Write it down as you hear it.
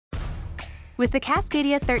With the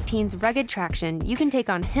Cascadia 13's rugged traction, you can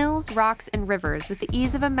take on hills, rocks, and rivers with the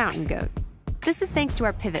ease of a mountain goat. This is thanks to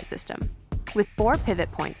our pivot system. With 4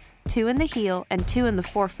 pivot points, 2 in the heel and 2 in the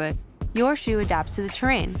forefoot, your shoe adapts to the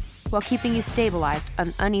terrain while keeping you stabilized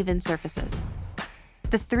on uneven surfaces.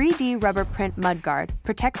 The 3D rubber print mudguard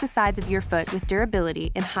protects the sides of your foot with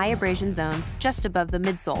durability in high abrasion zones just above the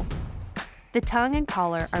midsole. The tongue and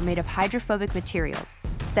collar are made of hydrophobic materials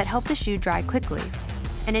that help the shoe dry quickly,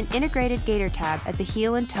 and an integrated gaiter tab at the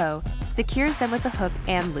heel and toe secures them with a hook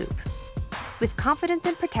and loop. With confidence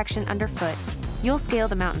and protection underfoot, you'll scale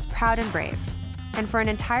the mountains proud and brave. And for an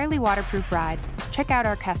entirely waterproof ride, check out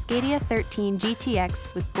our Cascadia 13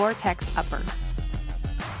 GTX with Gore-Tex upper.